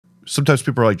Sometimes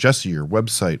people are like, Jesse, your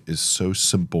website is so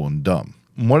simple and dumb.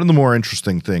 One of the more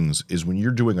interesting things is when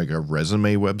you're doing like a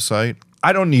resume website,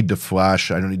 I don't need to flash.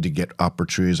 I don't need to get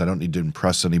opportunities. I don't need to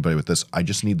impress anybody with this. I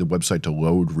just need the website to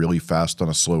load really fast on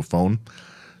a slow phone.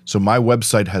 So my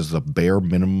website has the bare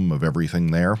minimum of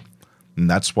everything there. And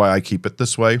that's why I keep it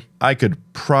this way. I could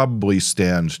probably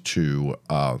stand to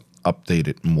update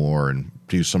it more and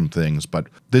do some things, but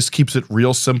this keeps it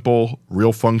real simple,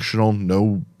 real functional,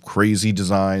 no crazy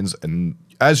designs. And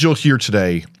as you'll hear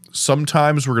today,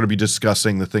 sometimes we're going to be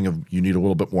discussing the thing of you need a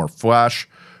little bit more flash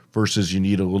versus you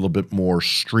need a little bit more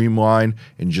streamline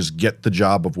and just get the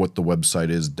job of what the website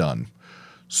is done.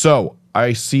 So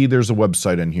I see there's a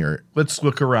website in here. Let's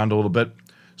look around a little bit.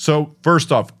 So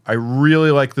first off, I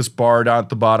really like this bar down at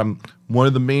the bottom. One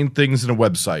of the main things in a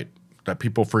website that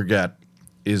people forget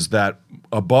is that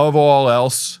above all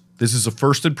else, this is a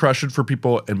first impression for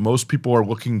people, and most people are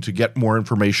looking to get more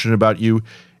information about you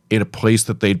in a place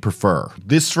that they'd prefer.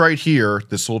 This right here,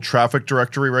 this little traffic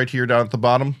directory right here down at the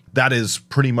bottom, that is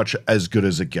pretty much as good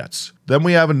as it gets. Then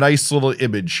we have a nice little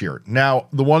image here. Now,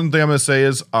 the one thing I'm gonna say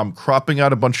is I'm cropping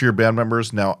out a bunch of your band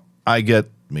members. Now, I get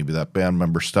maybe that band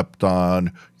member stepped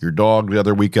on your dog the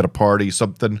other week at a party,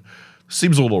 something.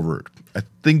 Seems a little rude. I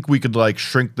think we could like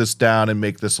shrink this down and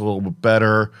make this a little bit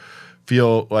better,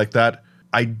 feel like that.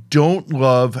 I don't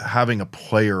love having a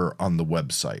player on the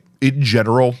website. In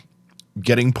general,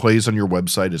 getting plays on your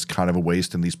website is kind of a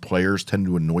waste, and these players tend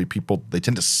to annoy people. They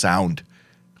tend to sound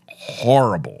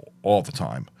horrible all the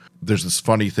time. There's this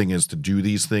funny thing is to do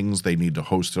these things, they need to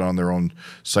host it on their own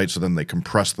site, so then they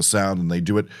compress the sound and they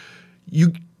do it.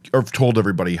 You have told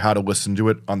everybody how to listen to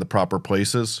it on the proper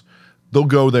places. They'll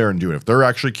go there and do it. If they're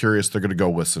actually curious, they're going to go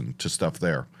listen to stuff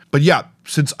there. But yeah,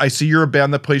 since I see you're a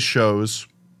band that plays shows,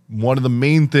 one of the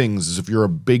main things is if you're a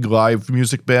big live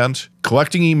music band,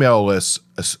 collecting email lists,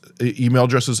 email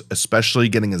addresses, especially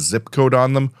getting a zip code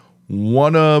on them,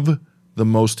 one of the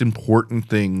most important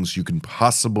things you can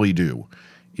possibly do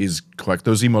is collect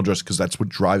those email addresses, because that's what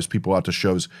drives people out to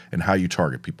shows and how you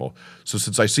target people. So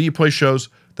since I see you play shows,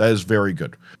 that is very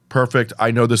good. Perfect.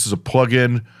 I know this is a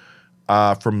plugin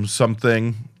from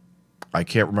something. I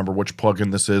can't remember which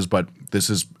plugin this is, but this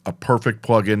is a perfect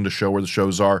plugin to show where the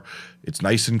shows are. It's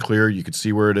nice and clear. You can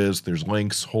see where it is. There's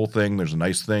links, whole thing. There's a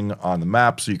nice thing on the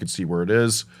map so you can see where it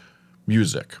is.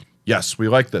 Music. Yes, we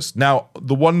like this. Now,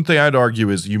 the one thing I'd argue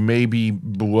is you may be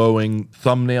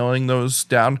thumbnailing those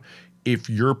down. If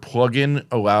your plugin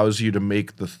allows you to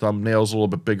make the thumbnails a little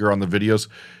bit bigger on the videos,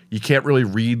 you can't really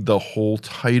read the whole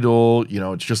title. You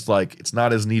know, it's just like, it's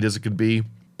not as neat as it could be.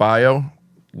 Bio,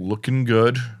 looking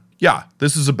good. Yeah,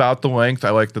 this is about the length. I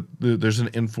like that there's an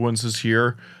influences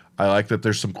here. I like that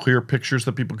there's some clear pictures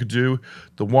that people could do.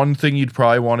 The one thing you'd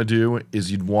probably want to do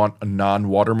is you'd want a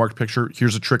non-watermarked picture.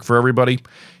 Here's a trick for everybody.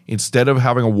 Instead of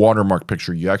having a watermarked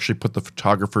picture, you actually put the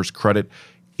photographer's credit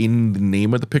in the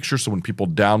name of the picture, so when people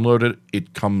download it,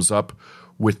 it comes up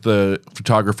with the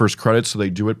photographer's credit. So they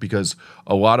do it because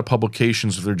a lot of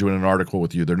publications, if they're doing an article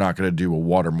with you, they're not going to do a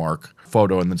watermark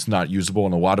photo and it's not usable.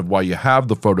 And a lot of why you have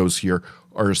the photos here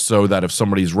are so that if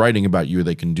somebody's writing about you,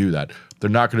 they can do that. They're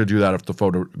not going to do that if the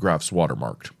photograph's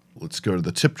watermarked. Let's go to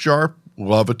the tip jar.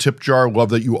 Love a tip jar. Love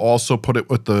that you also put it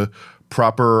with the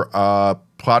proper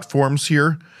platforms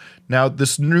here. Now,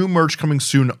 this new merch coming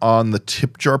soon on the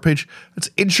tip jar page, it's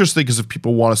interesting because if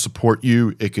people want to support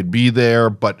you, it could be there,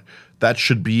 but that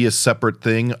should be a separate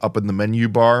thing up in the menu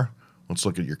bar. Let's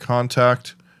look at your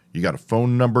contact. You got a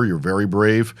phone number. You're very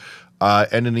brave.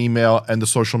 And an email and the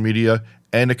social media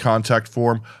and a contact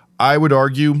form. I would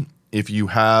argue if you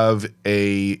have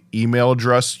a email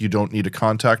address, you don't need a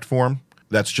contact form.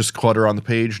 That's just clutter on the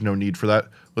page. No need for that.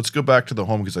 Let's go back to the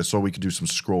home because I saw we could do some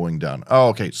scrolling down. Oh,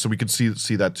 okay. So we could see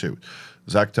that too.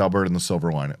 Zach Talbert and the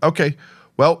silver lining. Okay.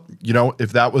 Well, you know,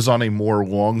 if that was on a more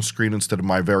long screen instead of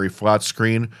my very flat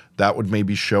screen, that would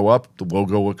maybe show up. The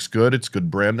logo looks good. It's good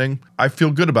branding. I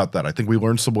feel good about that. I think we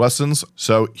learned some lessons.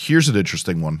 So here's an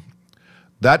interesting one.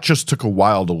 That just took a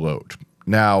while to load.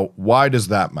 Now, why does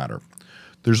that matter?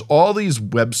 There's all these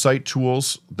website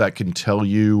tools that can tell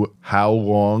you how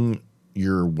long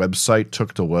your website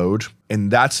took to load. And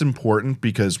that's important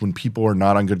because when people are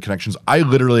not on good connections, I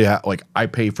literally I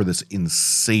pay for this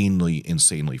insanely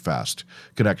fast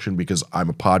connection because I'm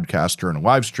a podcaster and a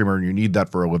live streamer and you need that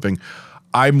for a living.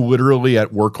 I'm literally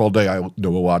at work all day. I know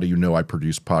a lot of you know I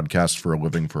produce podcasts for a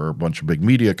living for a bunch of big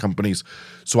media companies.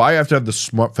 So I have to have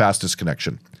the fastest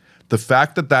connection. The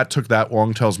fact that that took that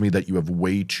long tells me that you have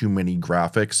way too many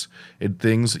graphics and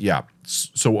things. Yeah.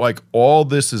 So like all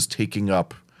this is taking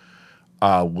up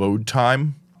load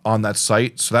time on that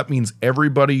site. So that means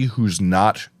everybody who's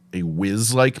not a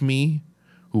whiz like me,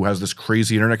 who has this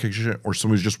crazy internet connection or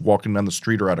someone who's just walking down the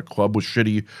street or at a club with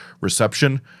shitty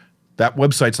reception, that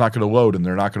website's not going to load and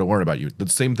they're not going to learn about you. The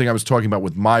same thing I was talking about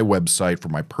with my website for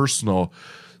my personal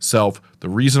self. The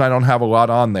reason I don't have a lot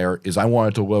on there is I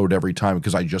want it to load every time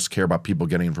because I just care about people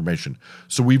getting information.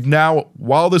 So we've now,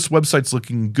 while this website's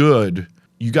looking good,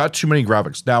 you got too many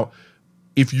graphics. Now,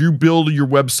 if you build your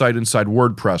website inside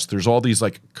WordPress, there's all these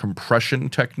like compression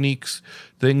techniques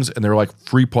things, and they're like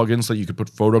free plugins that you could put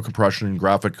photo compression and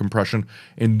graphic compression,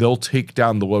 and they'll take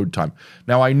down the load time.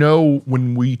 Now, I know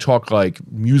when we talk like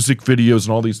music videos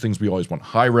and all these things, we always want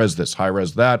high res this, high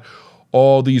res that,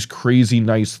 all these crazy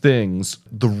nice things.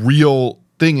 The real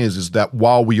thing is that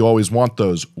while we always want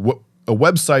those, what a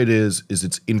website is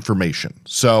it's information.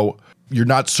 So you're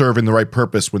not serving the right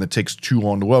purpose when it takes too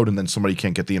long to load and then somebody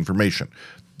can't get the information.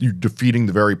 You're defeating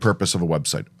the very purpose of a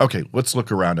website. Okay, let's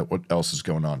look around at what else is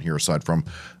going on here aside from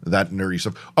that nerdy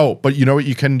stuff. Oh, but you know what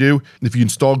you can do? If you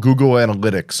install Google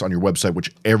Analytics on your website, which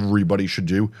everybody should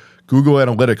do, Google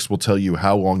Analytics will tell you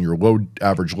how long your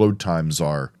average load times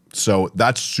are. So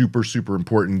that's super, super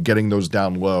important. Getting those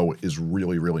down low is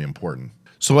really, really important.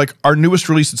 So like our newest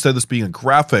release, instead of this being a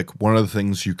graphic, one of the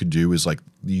things you could do is like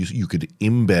you could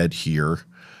embed here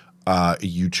a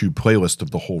YouTube playlist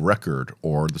of the whole record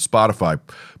or the Spotify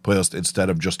playlist instead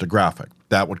of just a graphic.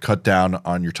 That would cut down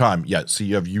on your time. Yeah, see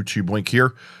you have YouTube link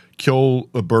here. Kill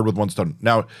a bird with one stone.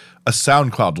 Now, a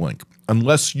SoundCloud link.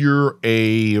 Unless you're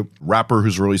a rapper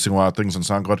who's releasing a lot of things on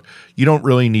SoundCloud, you don't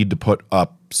really need to put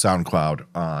up SoundCloud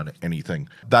on anything.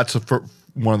 That's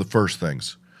one of the first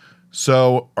things.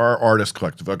 So our artist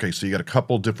collective. Okay, so you got a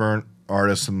couple different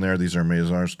artists in there. These are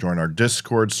amazing artists. Join our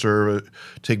Discord server.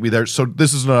 Take me there. So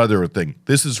this is another thing.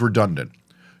 This is redundant.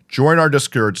 Join our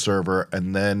Discord server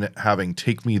and then having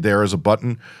take me there as a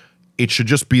button. It should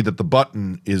just be that the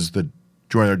button is the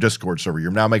join our Discord server.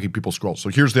 You're now making people scroll. So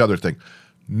here's the other thing.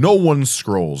 No one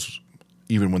scrolls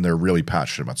even when they're really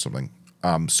passionate about something.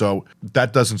 So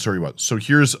that doesn't serve you well. So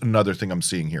here's another thing I'm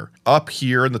seeing here. Up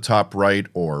here in the top right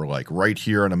or like right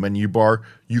here in a menu bar,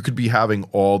 you could be having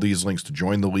all these links to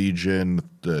join the Legion,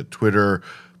 the Twitter,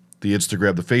 the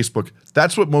Instagram, the Facebook.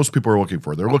 That's what most people are looking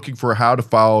for. They're looking for how to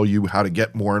follow you, how to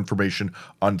get more information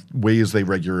on ways they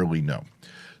regularly know.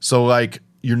 So like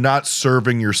you're not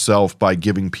serving yourself by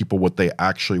giving people what they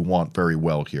actually want very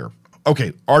well here.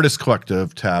 Okay, Artist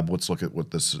Collective tab. Let's look at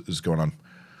what this is going on.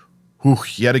 Whew,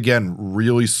 yet again,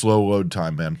 really slow load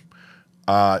time, man.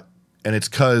 And it's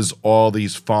because all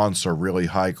these fonts are really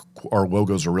high, our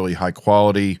logos are really high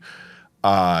quality.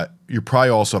 You probably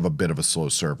also have a bit of a slow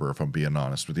server, if I'm being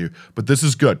honest with you. But this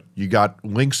is good. You got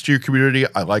links to your community.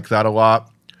 I like that a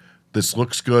lot. This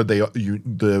looks good.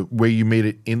 The way you made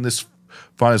it in this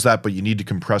font is that, but you need to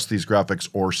compress these graphics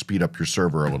or speed up your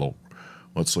server a little.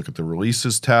 Let's look at the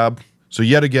releases tab. So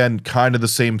yet again, kind of the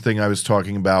same thing I was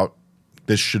talking about.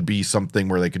 This should be something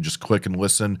where they could just click and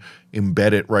listen,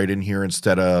 embed it right in here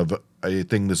instead of a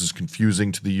thing this is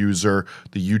confusing to the user.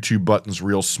 The YouTube button's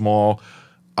real small.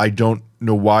 I don't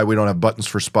know why we don't have buttons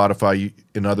for Spotify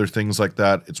and other things like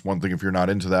that. It's one thing if you're not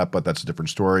into that, but that's a different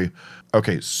story.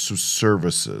 Okay, so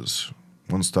services.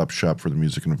 One-stop shop for the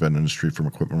music and event industry from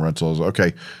equipment rentals.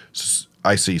 Okay, so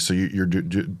I see. So you're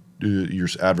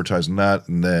advertising that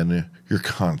and then your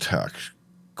contact.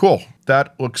 Cool.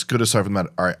 That looks good aside from that.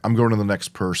 All right, I'm going to the next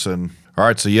person. All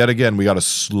right, so yet again, we got a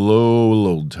slow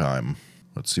load time.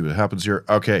 Let's see what happens here.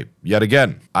 Okay, yet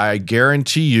again, I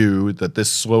guarantee you that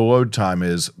this slow load time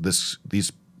is this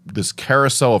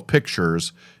carousel of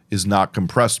pictures is not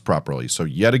compressed properly. So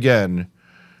yet again,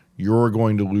 you're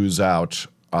going to lose out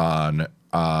on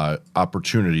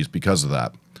opportunities because of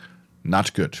that.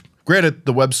 Not good. Granted,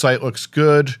 the website looks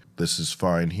good. This is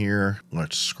fine here.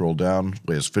 Let's scroll down.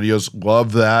 Latest videos.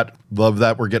 Love that. Love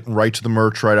that. We're getting right to the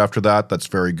merch right after that. That's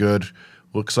very good.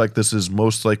 Looks like this is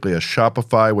most likely a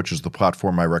Shopify, which is the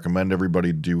platform I recommend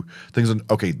everybody do things on.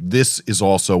 Okay, this is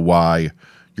also why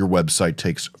your website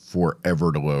takes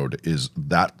forever to load, is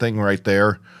that thing right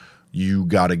there. You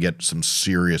got to get some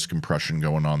serious compression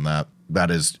going on that. That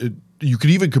is... You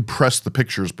could even compress the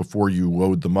pictures before you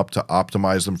load them up to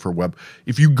optimize them for web.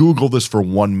 If you Google this for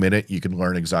 1 minute, you can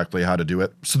learn exactly how to do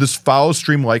it. So this follow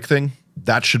stream like thing,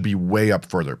 that should be way up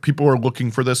further. People are looking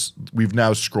for this. We've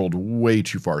now scrolled way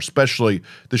too far, especially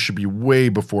this should be way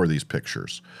before these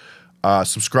pictures.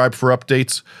 Subscribe for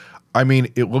updates. I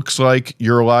mean, it looks like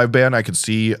you're a live band. I can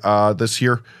see this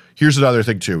here. Here's another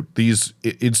thing too. These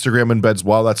Instagram embeds,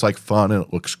 while that's like fun and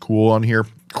it looks cool on here,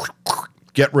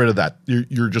 get rid of that.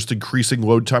 You're just increasing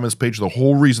load time on this page. The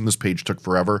whole reason this page took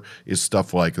forever is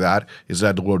stuff like that, is I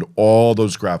had to load all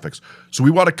those graphics. So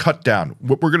we want to cut down.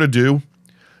 What we're going to do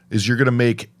is you're going to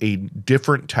make a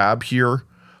different tab here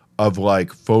of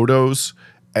like photos,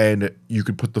 and you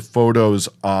could put the photos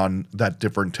on that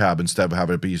different tab instead of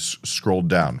having it be scrolled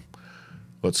down.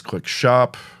 Let's click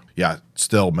shop. Yeah,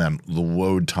 still, man, the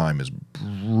load time is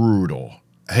brutal.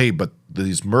 Hey, but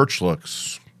these merch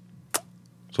looks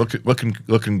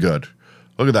looking good.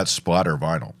 Look at that splatter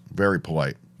vinyl. Very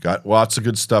polite. Got lots of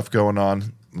good stuff going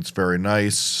on. It's very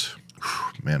nice.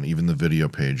 Whew, man, even the video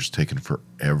page is taking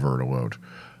forever to load.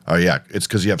 Oh yeah, it's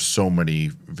because you have so many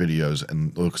videos,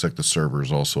 and it looks like the server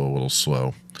is also a little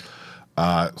slow.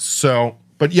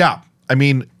 But yeah, I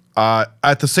mean,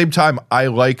 at the same time, I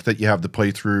like that you have the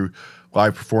playthrough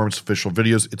live performance official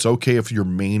videos. It's okay if your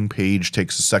main page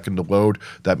takes a second to load.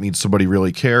 That means somebody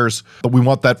really cares. But we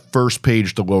want that first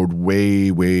page to load way,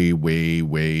 way, way,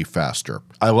 way faster.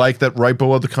 I like that right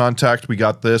below the contact, we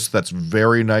got this. That's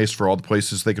very nice for all the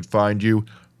places they could find you.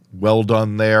 Well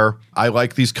done there. I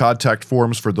like these contact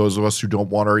forms for those of us who don't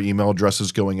want our email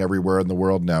addresses going everywhere in the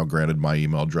world. Now, granted, my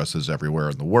email address is everywhere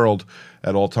in the world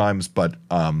at all times, but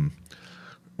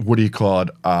what do you call it?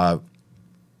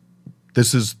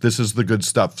 This is the good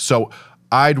stuff. So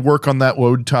I'd work on that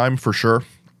load time for sure.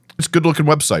 It's a good looking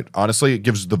website. Honestly, it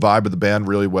gives the vibe of the band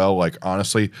really well. Like,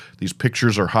 honestly, these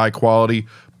pictures are high quality,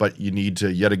 but you need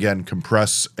to, yet again,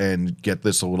 compress and get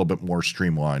this a little bit more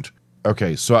streamlined.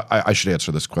 Okay, so I should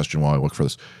answer this question while I look for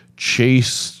this.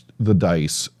 Chase the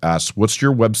Dice asks, what's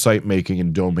your website making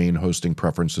and domain hosting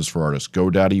preferences for artists?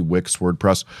 GoDaddy, Wix,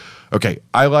 WordPress? Okay,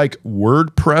 I like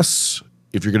WordPress.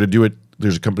 If you're going to do it,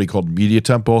 there's a company called Media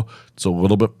Temple. It's a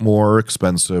little bit more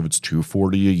expensive. It's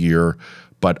 $240 a year,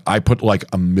 but I put like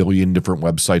a million different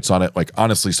websites on it. Like,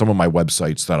 honestly, some of my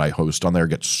websites that I host on there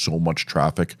get so much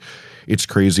traffic. It's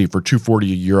crazy. For $240 a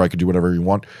year, I could do whatever you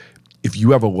want. If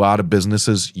you have a lot of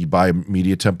businesses, you buy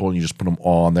Media Temple and you just put them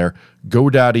all on there.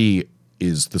 GoDaddy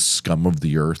is the scum of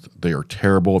the earth. They are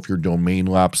terrible if your domain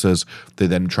lapses. They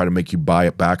then try to make you buy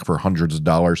it back for hundreds of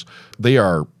dollars. They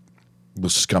are the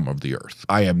scum of the earth.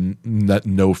 I am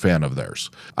no fan of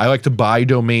theirs. I like to buy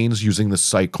domains using this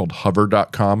site called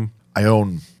hover.com. I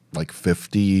own like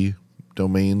 50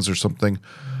 domains or something.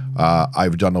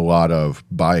 I've done a lot of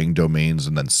buying domains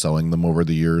and then selling them over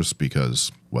the years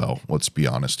because, well, let's be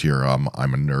honest here, I'm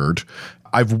a nerd.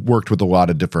 I've worked with a lot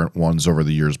of different ones over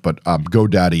the years, but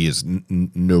GoDaddy is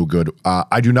no good.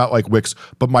 I do not like Wix,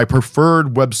 but my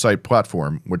preferred website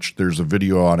platform, which there's a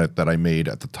video on it that I made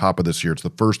at the top of this year, it's the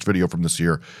first video from this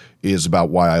year, is about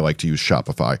why I like to use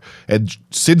Shopify. And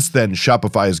since then,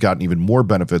 Shopify has gotten even more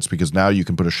benefits because now you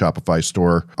can put a Shopify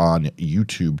store on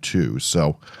YouTube too.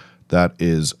 So that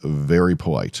is very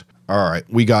polite. All right,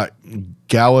 we got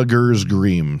Gallagher's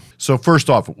Green. So first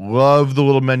off, love the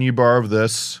little menu bar of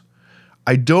this.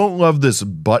 I don't love this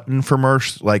button for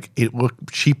merch. Like, it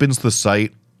cheapens the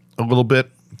site a little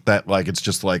bit. That, like, it's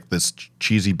just like this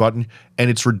cheesy button, and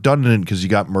it's redundant because you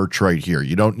got merch right here.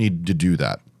 You don't need to do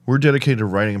that. We're dedicated to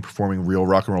writing and performing real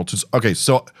rock and roll tunes. Okay,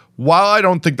 so while I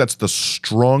don't think that's the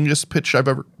strongest pitch I've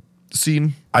ever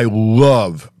seen, I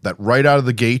love that right out of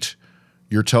the gate,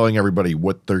 you're telling everybody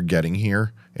what they're getting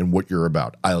here and what you're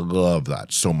about. I love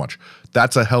that so much.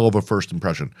 That's a hell of a first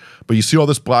impression. But you see all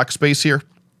this black space here?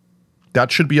 That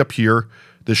should be up here.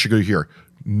 This should go here.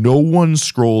 No one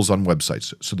scrolls on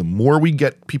websites. So the more we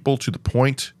get people to the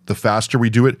point, the faster we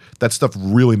do it. That stuff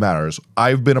really matters.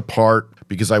 I've been a part,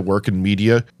 because I work in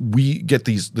media, we get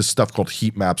this stuff called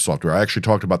heat map software. I actually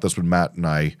talked about this when Matt and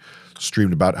I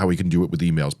streamed about how we can do it with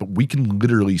emails, but we can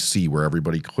literally see where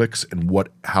everybody clicks and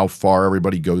how far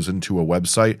everybody goes into a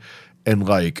website. And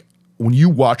like, when you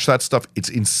watch that stuff, it's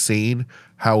insane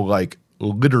how like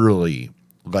literally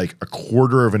like a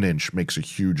quarter of an inch makes a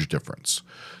huge difference.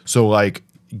 So like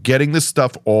getting this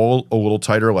stuff all a little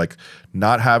tighter, like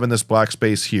not having this black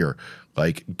space here,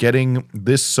 like getting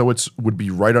this so it would be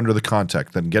right under the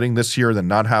contact, then getting this here, then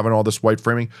not having all this white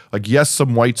framing. Like, yes,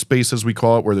 some white space, as we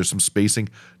call it, where there's some spacing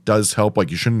does help.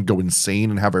 Like, you shouldn't go insane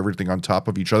and have everything on top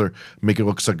of each other, make it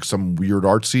look like some weird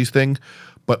artsy thing.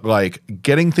 But like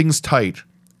getting things tight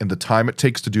and the time it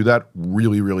takes to do that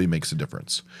really, really makes a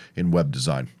difference in web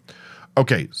design.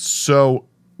 Okay, so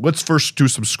let's first do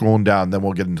some scrolling down, then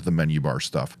we'll get into the menu bar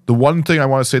stuff. The one thing I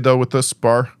want to say, though, with this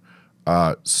bar,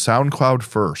 SoundCloud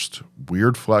first.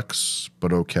 Weird flex,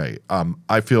 but okay.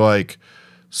 I feel like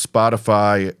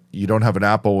Spotify, you don't have an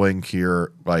Apple link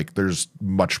here. Like, there's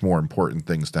much more important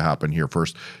things to happen here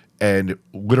first. And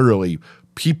literally,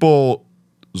 people's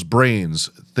brains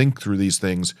think through these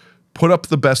things. Put up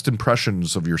the best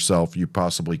impressions of yourself you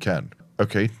possibly can.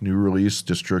 Okay, new release,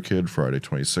 DistroKid, Friday,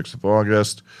 26th of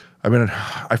August. I mean,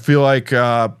 I feel like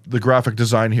the graphic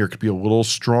design here could be a little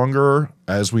stronger.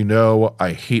 As we know,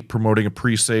 I hate promoting a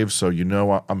pre-save, so you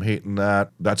know I'm hating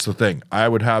that. That's the thing. I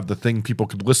would have the thing people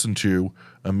could listen to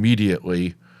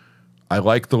immediately. I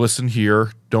like the listen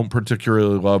here. Don't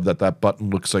particularly love that that button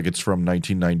looks like it's from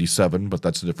 1997, but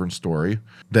that's a different story.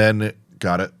 Then,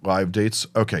 got it, live dates.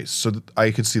 Okay, so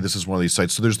I can see this is one of these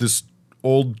sites. So there's this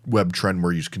old web trend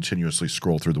where you continuously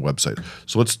scroll through the website.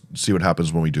 So let's see what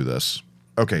happens when we do this.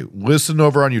 Okay, listen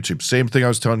over on YouTube. Same thing I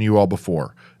was telling you all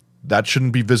before. That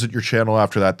shouldn't be visit your channel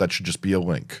after that. That should just be a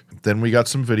link. Then we got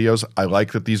some videos. I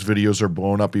like that these videos are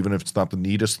blown up, even if it's not the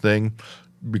neatest thing.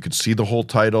 We could see the whole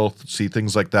title, see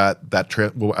things like that.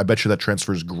 Well, I bet you that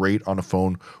transfers great on a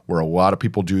phone where a lot of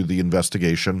people do the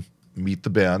investigation. Meet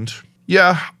the band.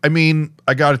 Yeah, I mean,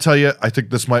 I got to tell you, I think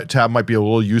this tab might be a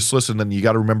little useless. And then you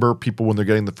got to remember, people, when they're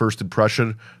getting the first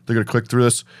impression, they're going to click through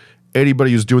this.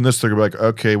 Anybody who's doing this, they're going to be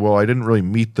like, okay, well, I didn't really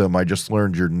meet them. I just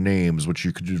learned your names, which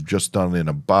you could have just done in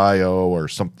a bio or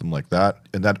something like that.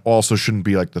 And that also shouldn't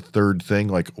be like the third thing,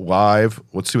 like live.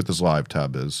 Let's see what this live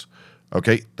tab is.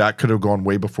 Okay, that could have gone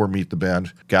way before meet the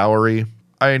band. Gallery.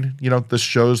 You know, this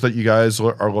shows that you guys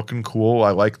are looking cool.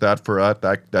 I like that for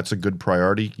that. That's a good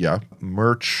priority. Yeah.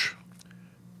 Merch.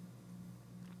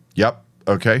 Yep.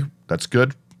 Okay, that's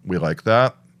good. We like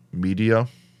that. Media.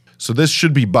 So this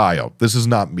should be bio. This is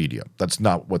not media. That's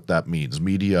not what that means.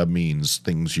 Media means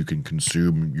things you can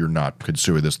consume. You're not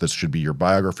consuming this. This should be your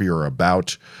biography or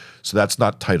about. So that's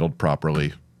not titled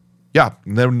properly. Yeah,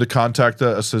 and then the contact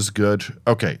us is good.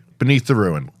 Okay, Beneath the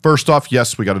Ruin. First off,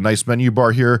 yes, we got a nice menu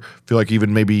bar here. Feel like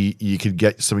even maybe you could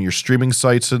get some of your streaming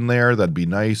sites in there. That'd be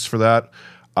nice for that.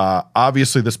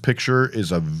 Obviously, this picture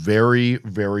is a very,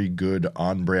 very good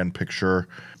on-brand picture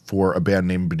for a band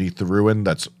named Beneath the Ruin.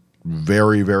 That's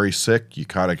very, very sick. You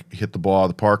kind of hit the ball out of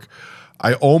the park.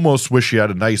 I almost wish you had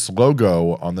a nice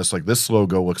logo on this. Like, this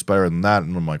logo looks better than that.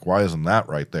 And I'm like, why isn't that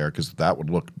right there? Because that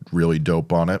would look really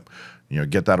dope on it. You know,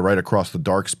 get that right across the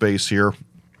dark space here.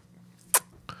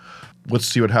 Let's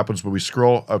see what happens when we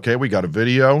scroll. Okay, we got a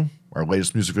video, our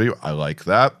latest music video. I like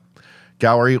that.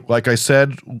 Gallery, like I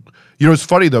said, you know, it's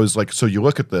funny though, is like, so you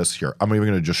look at this here. I'm even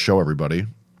going to just show everybody.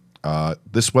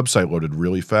 This website loaded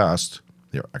really fast.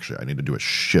 Here, actually, I need to do a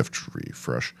shift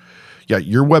refresh. Yeah,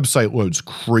 your website loads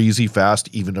crazy fast,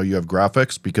 even though you have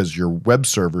graphics, because your web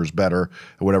server is better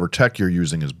and whatever tech you're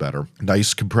using is better.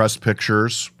 Nice compressed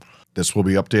pictures. This will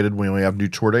be updated when we have new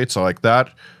tour dates. I like that.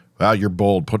 Wow, you're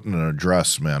bold, putting an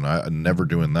address, man. I'm never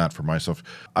doing that for myself.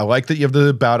 I like that you have the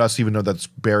About Us, even though that's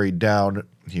buried down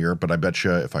here, but I bet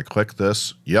you if I click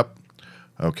this, yep.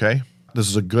 Okay. This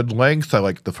is a good length. I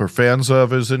like the For Fans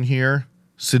Of is in here.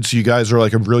 Since you guys are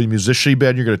like a really musician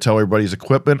band, you're going to tell everybody's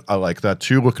equipment. I like that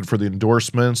too. Looking for the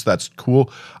endorsements. That's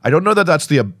cool. I don't know that that's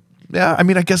the, yeah, I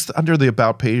mean, I guess under the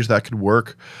About page that could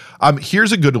work.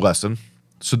 Here's a good lesson.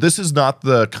 So this is not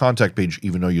the contact page,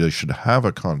 even though you should have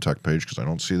a contact page because I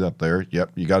don't see that there.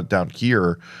 Yep, you got it down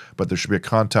here, but there should be a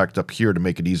contact up here to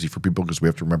make it easy for people because we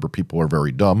have to remember people are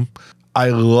very dumb. I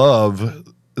love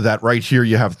that right here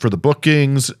you have for the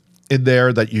bookings in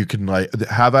there that you can like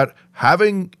have that.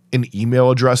 Having an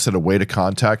email address and a way to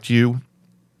contact you,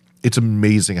 it's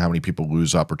amazing how many people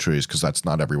lose opportunities because that's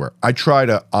not everywhere. I try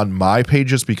to, on my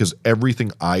pages, because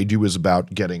everything I do is about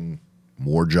getting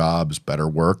more jobs, better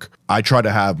work. I try to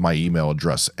have my email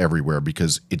address everywhere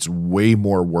because it's way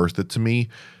more worth it to me.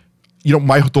 You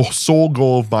know, the sole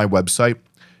goal of my website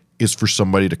is for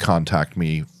somebody to contact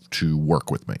me to work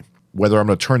with me. Whether I'm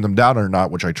going to turn them down or not,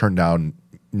 which I turn down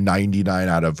 99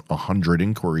 out of 100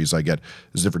 inquiries I get,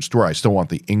 is a different story. I still want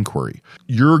the inquiry.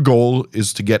 Your goal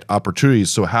is to get opportunities,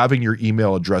 so having your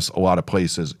email address a lot of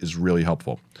places is really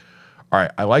helpful. All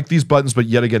right, I like these buttons, but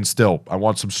yet again, still, I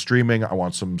want some streaming. I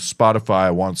want some Spotify.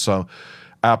 I want some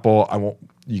Apple.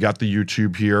 You got the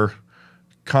YouTube here.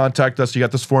 Contact us. You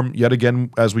got this form, yet again,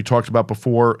 as we talked about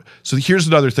before. So here's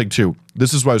another thing, too.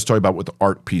 This is what I was talking about with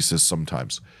art pieces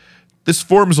sometimes. This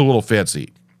form is a little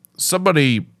fancy.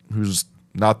 Somebody who's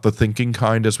not the thinking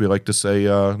kind, as we like to say,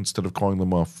 instead of calling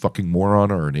them a fucking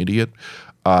moron or an idiot,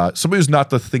 somebody who's not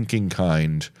the thinking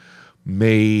kind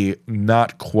may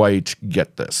not quite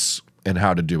get this and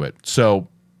how to do it. So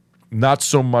not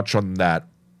so much on that,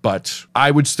 but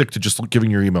I would stick to just giving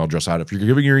your email address out. If you're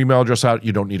giving your email address out,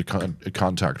 you don't need a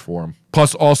contact form.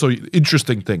 Plus, also,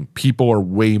 interesting thing, people are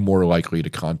way more likely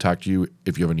to contact you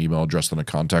if you have an email address than a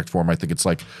contact form. I think it's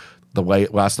like the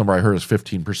last number I heard is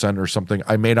 15% or something.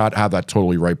 I may not have that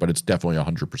totally right, but it's definitely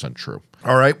 100% true.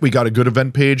 All right, we got a good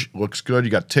event page. Looks good. You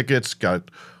got tickets,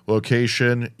 got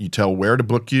location. You tell where to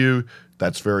book you.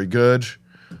 That's very good.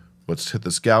 Let's hit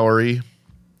this gallery.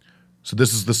 So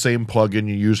this is the same plugin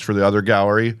you used for the other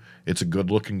gallery. It's a good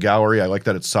looking gallery. I like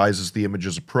that it sizes the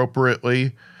images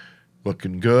appropriately.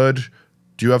 Looking good.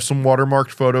 Do you have some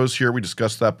watermarked photos here? We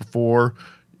discussed that before.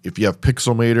 If you have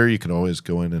Pixelmator, you can always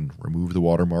go in and remove the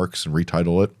watermarks and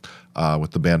retitle it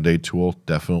with the Band-Aid tool.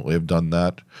 Definitely have done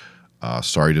that.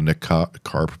 Sorry to Nick Karp,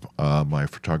 my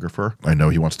photographer. I know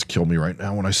he wants to kill me right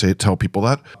now when I tell people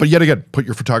that. But yet again, put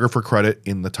your photographer credit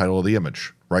in the title of the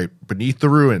image, right? Beneath the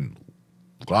Ruin,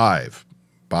 live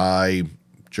by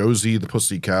Josie the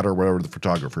Pussycat or whatever the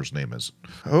photographer's name is.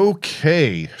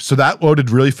 Okay, so that loaded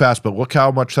really fast, but look how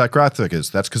much that graphic is.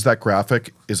 That's because that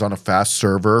graphic is on a fast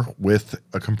server with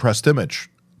a compressed image.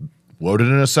 Loaded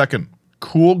in a second.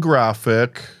 Cool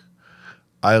graphic.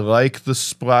 I like the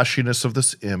splashiness of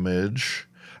this image.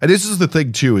 And this is the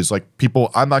thing too, is like people,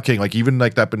 I'm not kidding, like even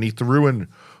like that Beneath the Ruin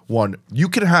one, you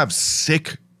can have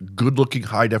sick, good looking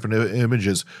high definition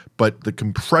images, but the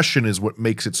compression is what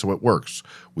makes it so it works.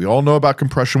 We all know about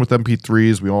compression with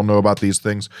MP3s. We all know about these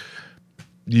things.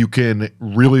 You can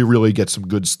really, really get some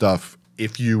good stuff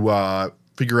if you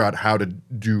figure out how to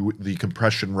do the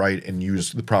compression right and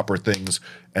use the proper things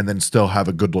and then still have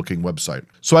a good looking website.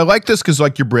 So I like this because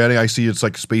like your branding, I see it's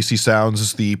like Spacey Sounds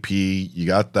is the EP. You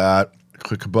got that.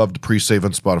 Click above the pre-save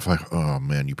on Spotify. Oh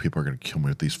man, you people are going to kill me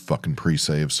with these fucking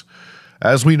pre-saves.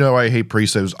 As we know, I hate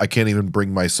pre-saves. I can't even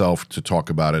bring myself to talk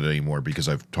about it anymore because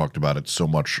I've talked about it so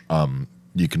much.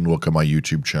 You can look at my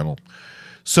YouTube channel.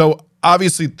 So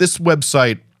obviously this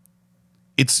website,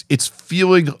 it's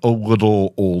feeling a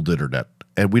little old internet.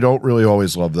 And we don't really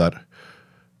always love that.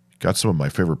 Got some of my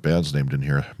favorite bands named in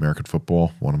here. American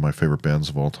Football, one of my favorite bands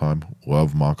of all time.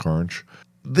 Love Mock Orange.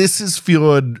 This is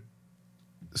feeling...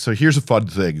 So here's a fun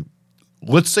thing.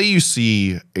 Let's say you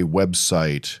see a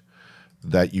website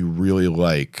that you really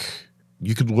like.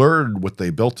 You can learn what they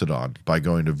built it on by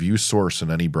going to View Source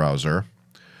in any browser.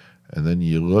 And then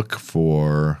you look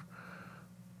for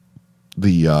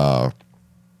the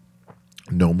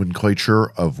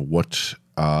nomenclature of what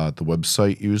the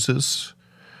website uses.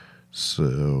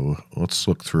 So let's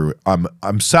look through it.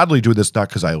 I'm sadly doing this not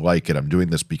because I like it. I'm doing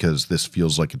this because this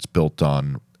feels like it's built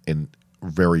on a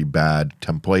very bad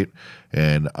template,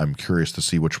 and I'm curious to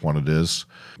see which one it is.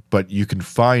 But you can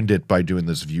find it by doing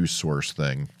this view source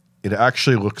thing. It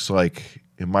actually looks like,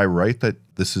 am I right that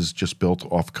this is just built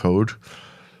off code?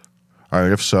 All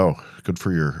right, if so, good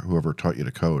for whoever taught you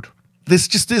to code. This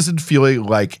just isn't feeling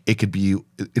like it could be,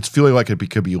 it's feeling like it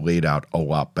could be laid out a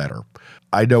lot better.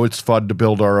 I know it's fun to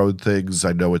build our own things.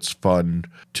 I know it's fun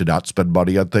to not spend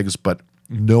money on things, but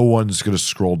no one's going to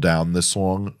scroll down this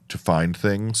long to find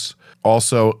things.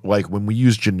 Also, like when we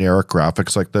use generic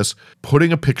graphics like this,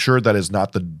 putting a picture that is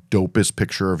not the dopest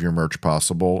picture of your merch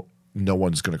possible, no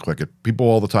one's going to click it. People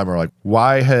all the time are like,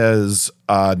 why has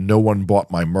no one bought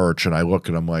my merch? And I look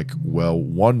and I'm like, well,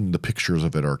 one, the pictures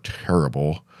of it are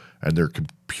terrible and they're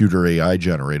computer AI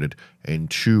generated. And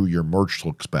two, your merch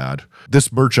looks bad.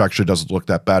 This merch actually doesn't look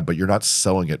that bad, but you're not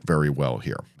selling it very well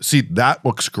here. See, that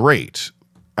looks great.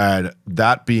 And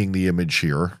that being the image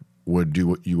here would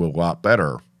do you a lot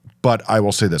better. But I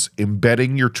will say this,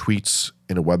 embedding your tweets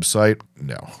in a website,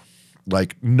 no.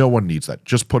 Like, no one needs that.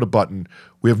 Just put a button.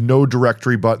 We have no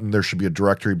directory button. There should be a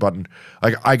directory button.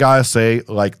 Like, I gotta say,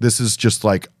 like, this is just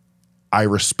like, I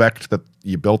respect that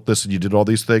you built this and you did all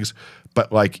these things.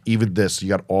 But like, even this, you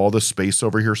got all the space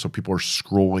over here, so people are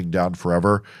scrolling down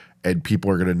forever, and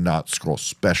people are gonna not scroll,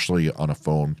 especially on a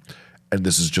phone. And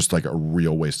this is just like a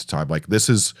real waste of time. Like this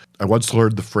is, I once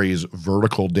learned the phrase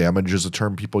vertical damage is a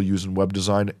term people use in web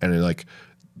design. And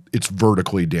it's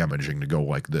vertically damaging to go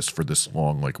like this for this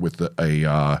long, like with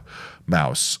a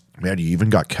mouse. Man, you even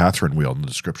got Catherine wheel in the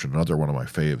description. Another one of my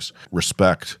faves.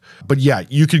 Respect. But yeah,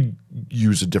 you could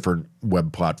use a different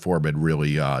web platform and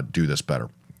really do this better.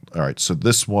 All right, so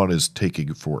this one is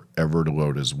taking forever to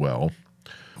load as well.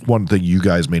 One thing, you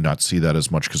guys may not see that as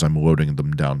much because I'm loading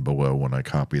them down below when I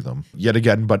copy them. Yet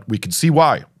again, but we can see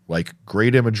why. Like,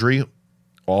 great imagery,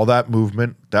 all that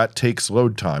movement, that takes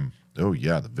load time. Oh,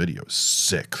 yeah, the video is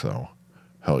sick, though.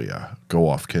 Hell yeah. Go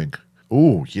off, King.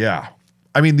 Oh, yeah.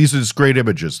 I mean, these are just great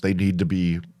images. They need to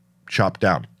be chopped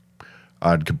down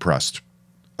and compressed.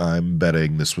 I'm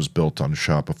betting this was built on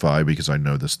Shopify because I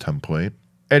know this template.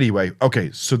 Anyway, okay,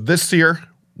 so this here,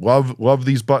 love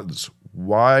these buttons.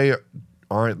 Why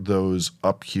aren't those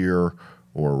up here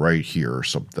or right here or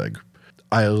something?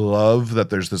 I love that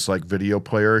there's this like video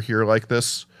player here like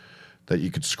this that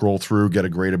you could scroll through, get a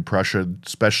great impression,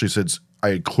 especially since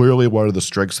clearly one of the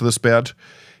strengths of this band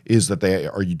is that they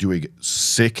are doing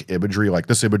sick imagery. Like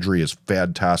this imagery is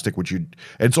fantastic,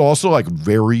 it's also like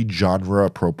very genre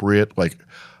appropriate. Like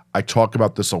I talk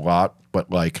about this a lot, but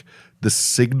like the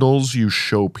signals you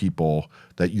show people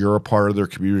that you're a part of their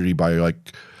community by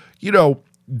like, you know,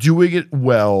 doing it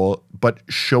well, but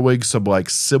showing some like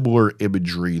similar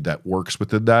imagery that works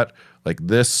within that. Like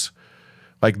this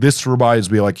reminds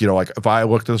me, like, you know, like if I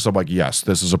looked at this, I'm like, yes,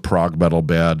 this is a prog metal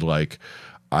band. Like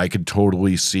I can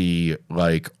totally see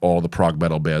like all the prog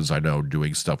metal bands I know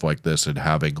doing stuff like this and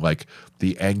having like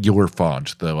the angular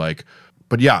font,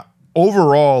 but yeah,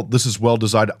 overall, this is well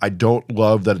designed. I don't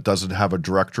love that it doesn't have a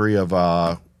directory of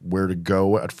where to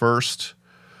go at first.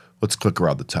 Let's click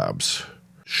around the tabs.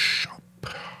 Shop.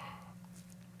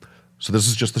 So this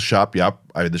is just the shop. Yep.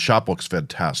 I mean, the shop looks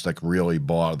fantastic. Really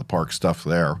ball out of the park stuff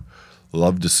there.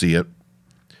 Love to see it.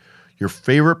 Your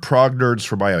favorite prog nerds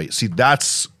from Miami. See,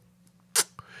 that's...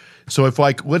 So if,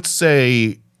 like, let's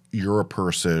say you're a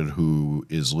person who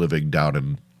is living down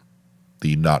in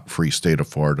the not free state of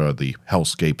Florida, the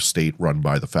hellscape state run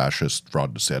by the fascist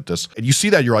Ron DeSantis, and you see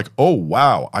that, you're like, oh,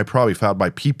 wow, I probably found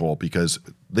my people because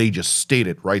they just state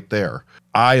it right there.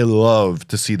 I love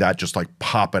to see that just like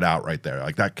pop it out right there.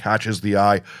 Like that catches the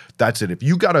eye. That's it. If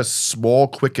you got a small,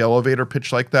 quick elevator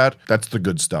pitch like that, that's the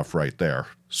good stuff right there.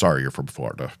 Sorry, you're from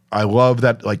Florida. I love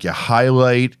that, like, you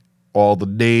highlight all the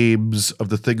names of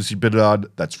the things you've been on.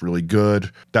 That's really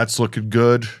good. That's looking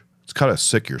good. It's kind of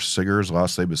sick. Your singer's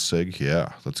last name is Sig.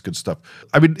 Yeah, that's good stuff.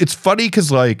 I mean, it's funny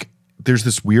because, like, there's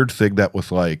this weird thing that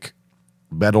with, like,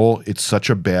 metal, it's such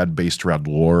a band based around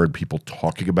lore and people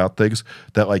talking about things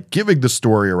that, like, giving the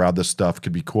story around this stuff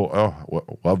can be cool.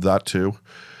 Oh, love that too.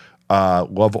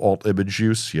 Love alt image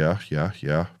use. Yeah.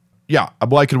 I'm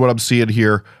liking what I'm seeing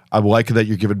here. I'm liking that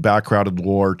you're giving background and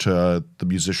lore to the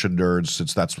musician nerds,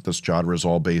 since that's what this genre is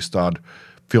all based on.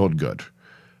 Feeling good.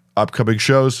 Upcoming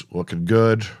shows, looking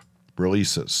good.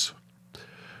 Releases.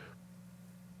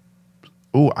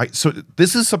 Oh, so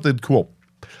this is something cool.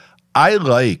 I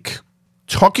like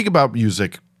talking about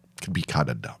music can be kind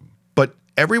of dumb, but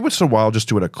every once in a while, just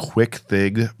doing a quick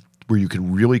thing where you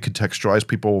can really contextualize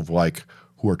people of like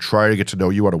who are trying to get to know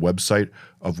you on a website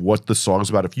of what the song's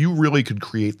about. If you really could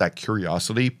create that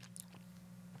curiosity,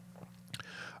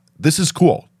 this is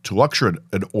cool. To lecture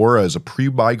an aura is a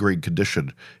pre-migraine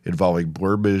condition involving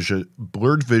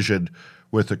blurred vision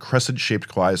with a crescent-shaped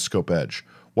kaleidoscope edge.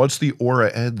 Once the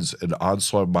aura ends, an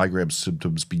onslaught of migraine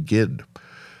symptoms begin.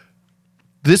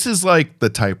 This is like the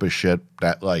type of shit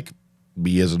that, like,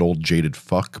 me as an old jaded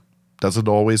fuck doesn't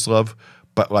always love.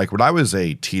 But, like, when I was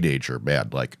a teenager, man,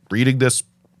 like, reading this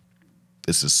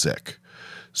is sick.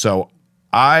 So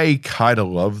I kind of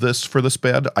love this for this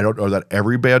band. I don't know that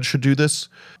every band should do this,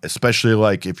 especially,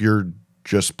 like, if you're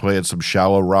just playing some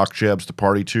shallow rock jams to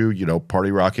party to, you know,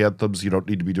 party rock anthems. You don't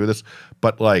need to be doing this.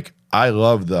 But, like, I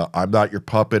love the I'm Not Your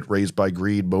Puppet, Raised by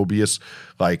Greed, Mobius.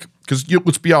 Like, because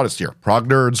let's be honest here. Prog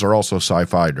nerds are also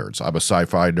sci-fi nerds. I'm a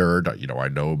sci-fi nerd. You know, I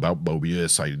know about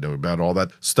Mobius. I know about all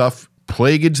that stuff.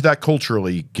 Playing into that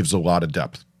culturally gives a lot of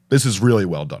depth. This is really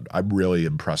well done. I'm really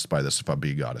impressed by this, if I'm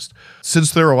being honest.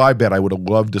 Since they're a live band, I would have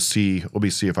loved to see, let me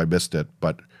see if I missed it,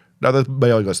 but now the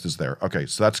mailing list is there. Okay,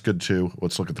 so that's good too.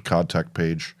 Let's look at the contact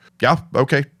page. Yeah,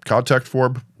 okay, contact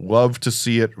form. Love to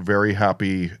see it. Very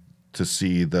happy to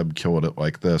see them killing it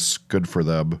like this. Good for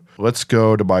them. Let's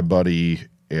go to my buddy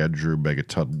Andrew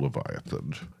Megaton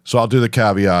Leviathan. So I'll do the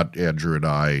caveat. Andrew and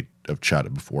I have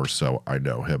chatted before, so I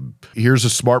know him. Here's a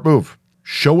smart move.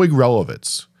 Showing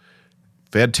relevance.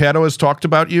 Fantano has talked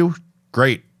about you.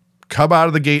 Great. Come out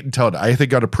of the gate and tell it. I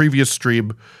think on a previous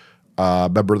stream,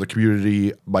 member of the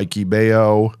community, Mikey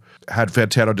Mayo, had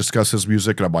Fantano discuss his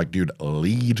music, and I'm like, dude,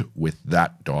 lead with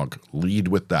that, dog. Lead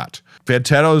with that.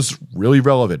 Fantano is really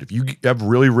relevant. If you have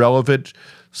really relevant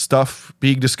stuff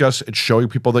being discussed and showing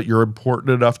people that you're important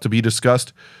enough to be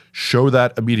discussed, show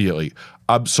that immediately.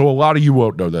 So a lot of you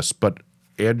won't know this, but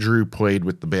Andrew played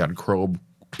with the band Chrome.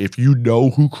 If you know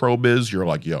who Chrome is, you're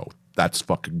like, yo, that's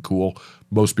fucking cool.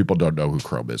 Most people don't know who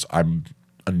Chrome is. I'm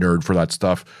a nerd for that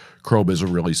stuff. Chrome is a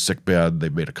really sick band.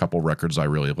 They've made a couple records I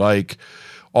really like.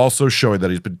 Also showing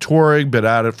that he's been touring, been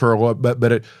at it for a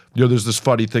minute. You know, there's this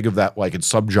funny thing of that, like in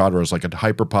some genres, like in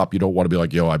hyperpop, you don't want to be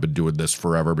like, yo, I've been doing this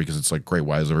forever, because it's like, great,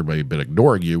 why has everybody been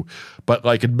ignoring you? But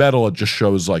like in metal, it just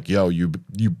shows like, yo, you've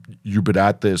been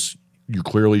at this. You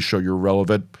clearly show you're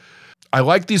relevant. I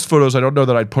like these photos. I don't know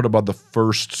that I'd put them on the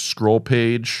first scroll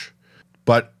page,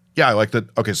 but yeah, I like that.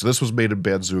 Okay, so this was made in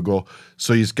Bandzoogle.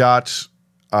 So he's got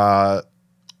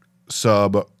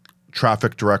some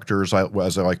traffic directors,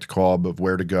 as I like to call them, of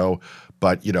where to go.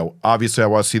 But, you know, obviously I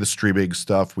want to see the streaming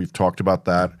stuff. We've talked about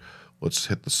that. Let's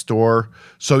hit the store.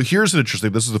 So here's an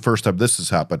interesting, this is the first time this has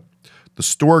happened. The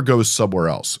store goes somewhere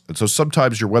else. And so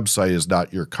sometimes your website is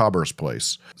not your commerce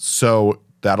place. So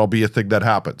that'll be a thing that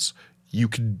happens. You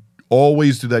can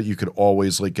Always do that. You can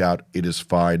always link out. It is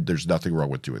fine. There's nothing wrong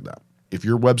with doing that. If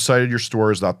your website and your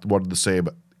store is not one and the same,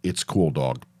 it's cool,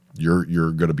 dog. You're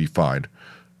going to be fine.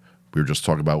 We were just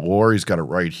talking about lore. He's got it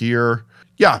right here.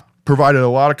 Yeah, provided a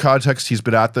lot of context. He's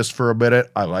been at this for a minute.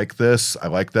 I like this. I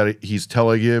like that he's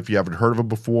telling you, if you haven't heard of him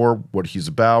before, what he's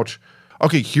about.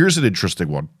 Okay, here's an interesting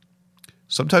one.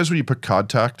 Sometimes when you put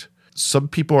contact, some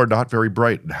people are not very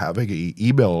bright, and having an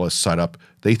email list set up,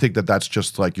 they think that that's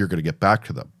just like you're going to get back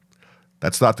to them.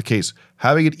 That's not the case.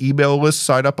 Having an email list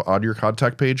sign up on your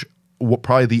contact page,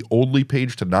 probably the only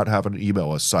page to not have an email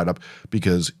list sign up,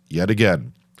 because yet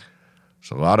again,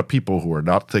 there's a lot of people who are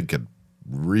not thinking,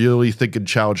 really thinking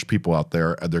challenged people out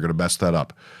there, and they're going to mess that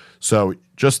up. So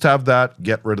just have that,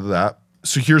 get rid of that.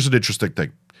 So here's an interesting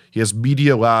thing. He has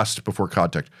media last before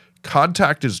contact.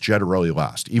 Contact is generally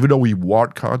last. Even though we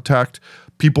want contact,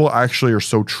 people actually are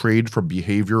so trained from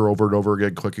behavior over and over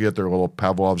again, clicking at their little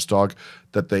Pavlov's dog,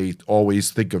 that they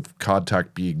always think of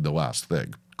contact being the last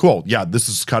thing. Cool. Yeah, this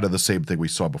is kind of the same thing we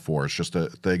saw before. It's just a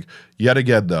thing. Yet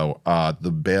again, though,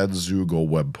 the Bandzoogle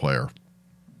web player.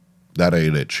 That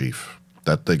ain't it, Chief.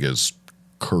 That thing is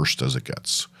cursed as it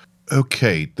gets.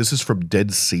 Okay, this is from Dead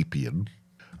Sapien.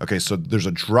 Okay, so there's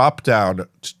a drop down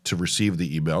to receive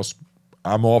the emails.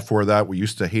 I'm all for that. We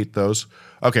used to hate those.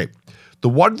 Okay, the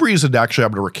one reason actually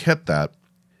I'm going to recant that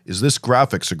is this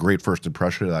graphic's a great first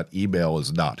impression and that email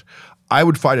is not. I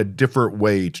would find a different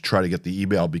way to try to get the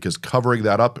email, because covering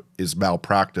that up is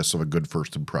malpractice of a good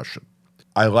first impression.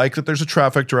 I like that there's a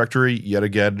traffic directory. Yet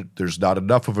again, there's not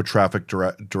enough of a traffic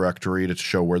directory to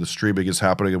show where the streaming is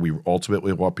happening, and we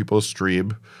ultimately want people to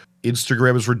stream.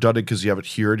 Instagram is redundant because you have it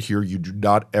here and here. You do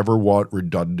not ever want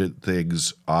redundant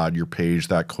things on your page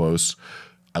that close.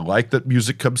 I like that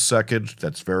music comes second.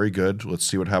 That's very good. Let's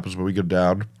see what happens when we go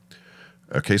down.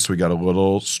 Okay, so we got a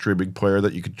little streaming player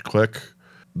that you can click.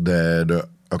 Then,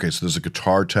 okay, so there's a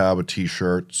guitar tab, a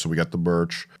t-shirt. So we got the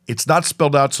merch. It's not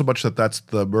spelled out so much that that's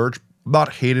the merch. I'm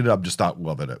not hating it. I'm just not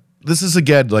loving it. This is,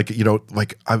 again, like, you know,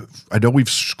 like I know we've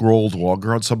scrolled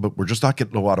longer on some, but we're just not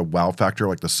getting a lot of wow factor,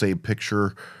 like the same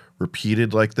picture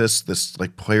repeated like this. This,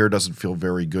 like, player doesn't feel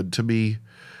very good to me.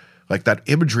 Like, that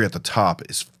imagery at the top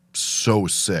is so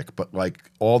sick, but,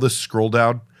 like, all this scroll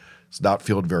down is not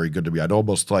feeling very good to me. I'd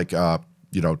almost like,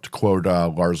 you know, to quote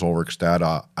Lars Ulrich's dad,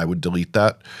 I would delete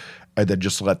that and then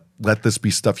just let this be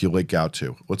stuff you link out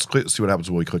to. Let's see what happens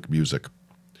when we click music.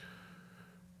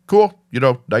 Cool. You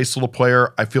know, nice little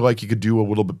player. I feel like you could do a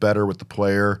little bit better with the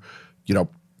player. You know,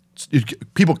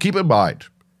 people, keep in mind,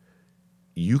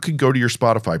 you can go to your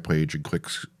Spotify page and click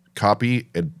copy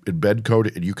and embed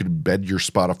code, and you can embed your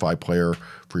Spotify player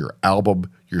for your album,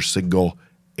 your single,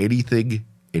 anything,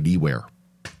 anywhere.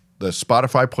 The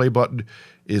Spotify play button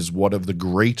is one of the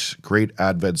great, great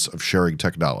advents of sharing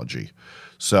technology.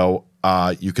 So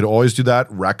you can always do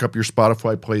that. Rack up your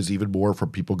Spotify plays even more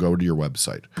from people going to your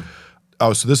website.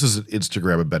 Oh, so this is an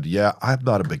Instagram embed. Yeah, I'm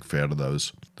not a big fan of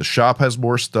those. The shop has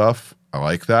more stuff. I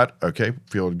like that. Okay,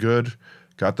 feeling good.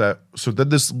 Got that. So then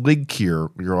this link here,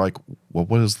 you're like, well,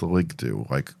 what does the link do?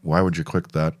 Like, why would you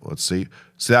click that? Let's see.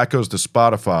 So that goes to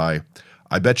Spotify.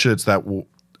 I bet you it's that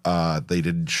they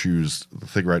didn't choose the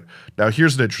thing right. Now,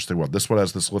 here's an interesting one. This one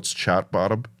has this let's chat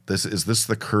bottom. Is this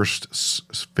the cursed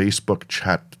Facebook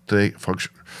chat thing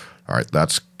function? All right,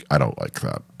 I don't like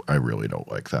that. I really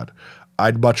don't like that.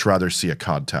 I'd much rather see a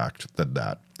contact than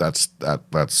that. That's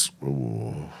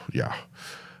ooh, yeah.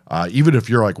 Even if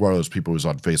you're like one of those people who's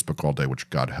on Facebook all day, which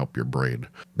God help your brain,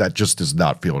 that just is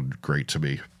not feeling great to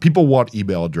me. People want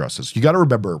email addresses. You got to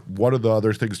remember, one of the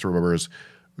other things to remember is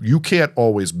you can't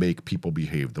always make people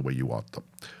behave the way you want them.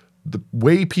 The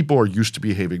way people are used to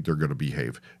behaving, they're going to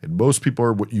behave. And most people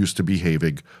are used to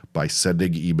behaving by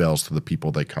sending emails to the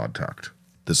people they contact.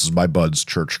 This is my buds,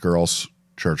 Church Girls.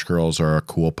 Church Girls are a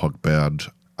cool punk band.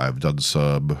 I've done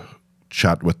some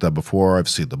chat with them before. I've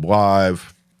seen them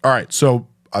live. All right, so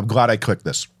I'm glad I clicked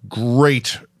this.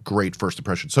 Great, great first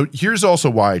impression. So here's also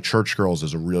why Church Girls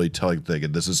is a really telling thing,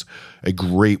 and this is a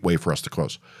great way for us to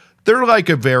close. They're like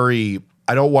a very,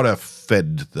 I don't want to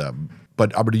offend them,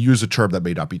 but I'm going to use a term that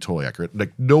may not be totally accurate,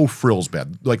 like no frills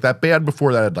band. Like that band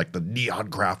before that had like the neon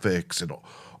graphics and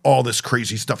all this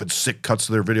crazy stuff and sick cuts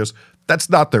to their videos. That's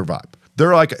not their vibe.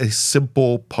 They're like a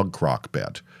simple punk rock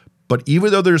band. But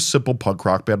even though they're a simple punk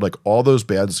rock band, like all those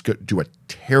bands do a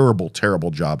terrible,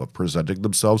 terrible job of presenting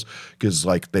themselves because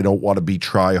like they don't want to be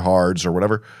tryhards or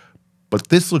whatever. But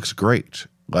this looks great.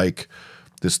 Like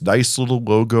this nice little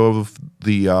logo of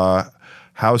the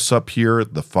house up here,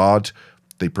 the font.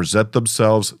 They present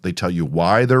themselves. They tell you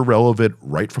why they're relevant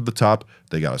right from the top.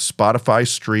 They got a Spotify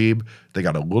stream. They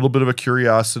got a little bit of a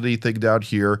curiosity thing down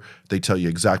here. They tell you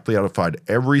exactly how to find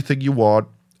everything you want.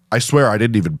 I swear I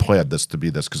didn't even plan this to be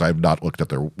this because I have not looked at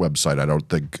their website, I don't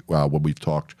think, when we've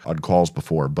talked on calls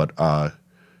before. But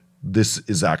this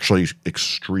is actually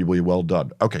extremely well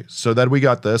done. Okay, so then we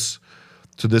got this.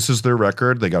 So this is their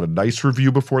record. They got a nice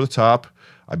review before the top.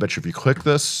 I bet you if you click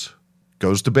this,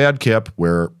 goes to Bandcamp,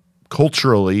 where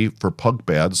culturally for punk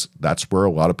bands, that's where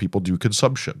a lot of people do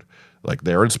consumption. Like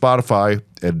they're in Spotify,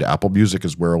 and Apple Music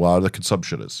is where a lot of the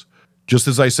consumption is. Just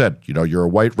as I said, you know, you're a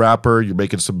white rapper, you're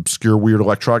making some obscure, weird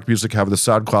electronic music, having the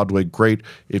SoundCloud link, great.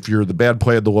 If you're the band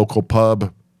playing the local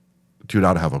pub, do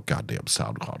not have a goddamn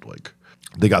SoundCloud link.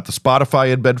 They got the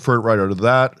Spotify embed for it right under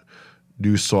that.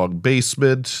 New song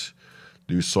Basement,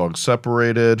 new song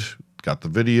Separated, got the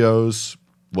videos.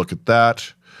 Look at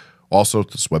that. Also,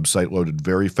 this website loaded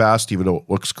very fast, even though it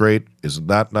looks great. Isn't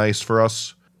that nice for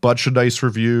us? Bunch of nice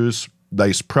reviews,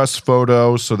 nice press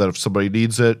photo so that if somebody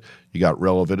needs it, you got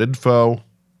relevant info.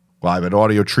 Live and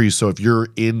audio tree. So if you're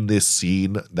in this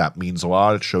scene, that means a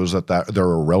lot. It shows that they're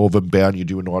a relevant band. You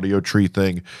do an audio tree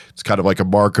thing. It's kind of like a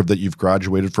mark of that you've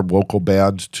graduated from local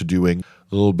band to doing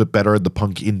a little bit better in the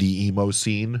punk indie emo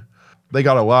scene. They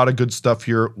got a lot of good stuff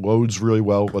here. Loads really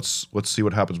well. Let's see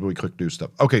what happens when we click new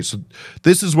stuff. Okay, so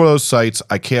this is one of those sites,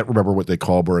 I can't remember what they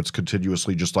call, where it's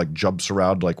continuously just like jumps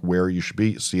around like where you should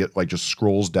be. See it like just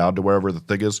scrolls down to wherever the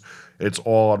thing is. It's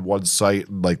all on one site,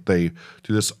 and like they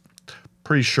do this.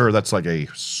 Pretty sure that's like a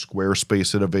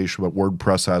Squarespace innovation, but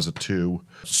WordPress has it too.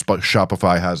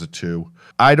 Shopify has it too.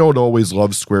 I don't always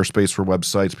love Squarespace for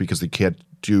websites because they can't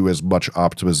do as much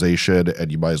optimization,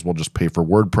 and you might as well just pay for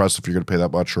WordPress if you're going to pay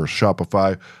that much, or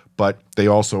Shopify. But they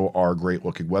also are great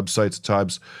looking websites at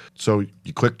times. So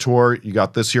you click tour, you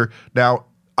got this here. Now,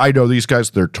 I know these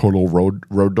guys, they're total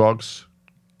road dogs.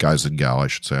 Guys and gal, I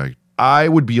should say. I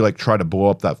would be like trying to blow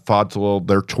up that font a little.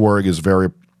 Their touring is very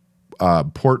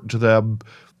important to them.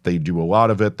 They do a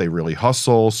lot of it. They really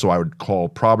hustle. So I would call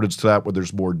prominence to that when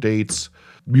there's more dates.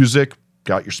 Music,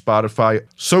 got your Spotify.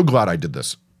 So glad I did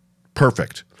this.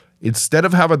 Perfect. Instead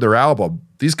of having their album,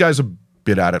 these guys have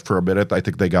been at it for a minute. I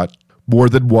think they got more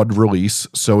than one release.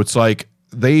 So it's like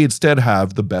they instead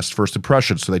have the best first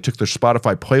impression. So they took their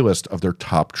Spotify playlist of their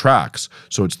top tracks.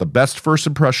 So it's the best first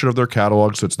impression of their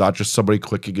catalog. So it's not just somebody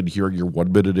clicking and hearing your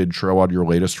 1 minute intro on your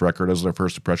latest record as their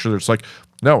first impression. It's like,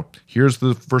 no, here's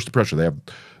the first impression. They have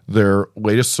their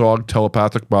latest song,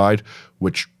 Telepathic Mind,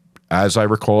 which, as I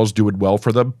recall, is doing well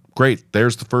for them. Great.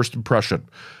 There's the first impression.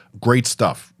 Great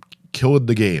stuff. Killing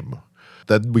the game.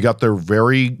 Then we got their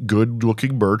very good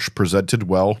looking merch presented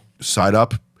well. Sign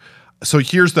up. So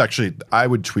here's actually, I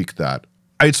would tweak that.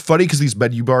 It's funny because these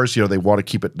menu bars, you know, they want to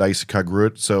keep it nice and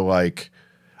congruent. So like,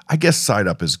 I guess sign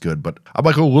up is good, but I'm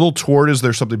like a little torn. Is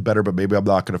there something better? But maybe I'm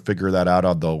not going to figure that out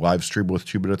on the live stream with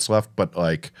 2 minutes left. But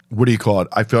like, what do you call it?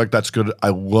 I feel like that's good. I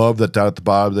love that down at the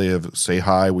bottom they have say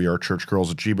hi. We are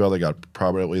churchgirls at Gmail. They got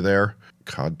prominently there.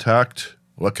 Contact.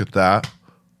 Look at that.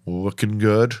 Looking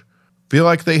good. Feel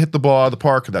like they hit the ball out of the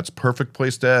park, and that's a perfect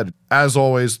place to end. As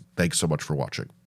always, thanks so much for watching.